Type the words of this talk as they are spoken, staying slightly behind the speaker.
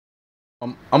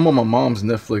I'm on my mom's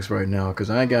Netflix right now because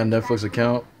I ain't got a Netflix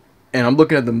account, and I'm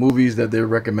looking at the movies that they're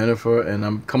recommended for, and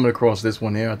I'm coming across this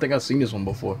one here. I think I've seen this one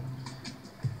before.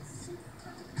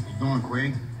 You doing,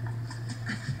 Queen?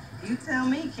 You tell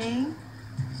me, King.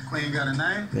 Queen got a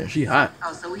name? Yeah, she hot.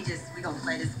 Oh, so we gonna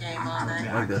play this game all night?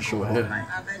 I like that short hair.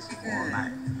 I bet you All could.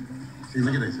 night. See,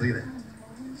 look at this. Look at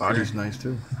that. Body's nice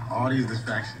too. All these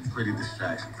distractions, pretty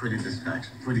distraction, pretty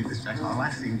distraction, pretty distraction. All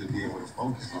I seem to be able to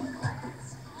focus on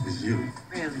is you.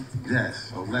 Really?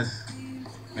 Yes. So let's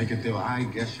make it through. I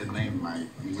guess your name right.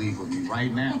 You leave with me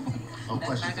right now. No That's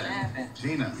questions. not gonna happen.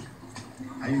 Gina,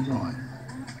 how you doing?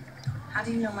 How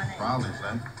do you know my name? Rollins,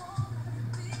 right?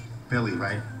 Billy,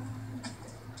 right?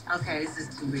 Okay, this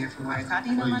is too weird for words. How do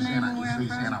you know What my you saying? name and where You I'm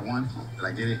saying I from? won? Did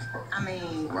I get it? I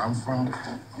mean, Where I'm from,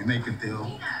 you make a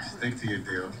deal, stick to your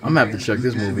deal. I'm gonna have to check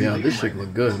this movie out. This chick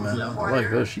look good, man. I like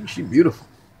her. She beautiful.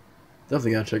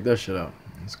 Definitely gotta check that shit out.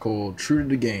 It's called True to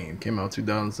the Game. Came out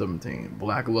 2017.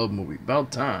 Black love movie.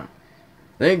 About time.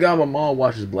 Thank God my mom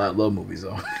watches black love movies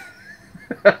though.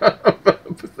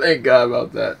 Thank God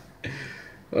about that.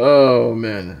 Oh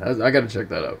man, I gotta check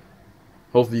that out.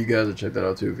 Hopefully you guys will check that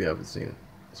out too if you haven't seen it.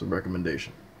 It's a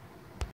recommendation.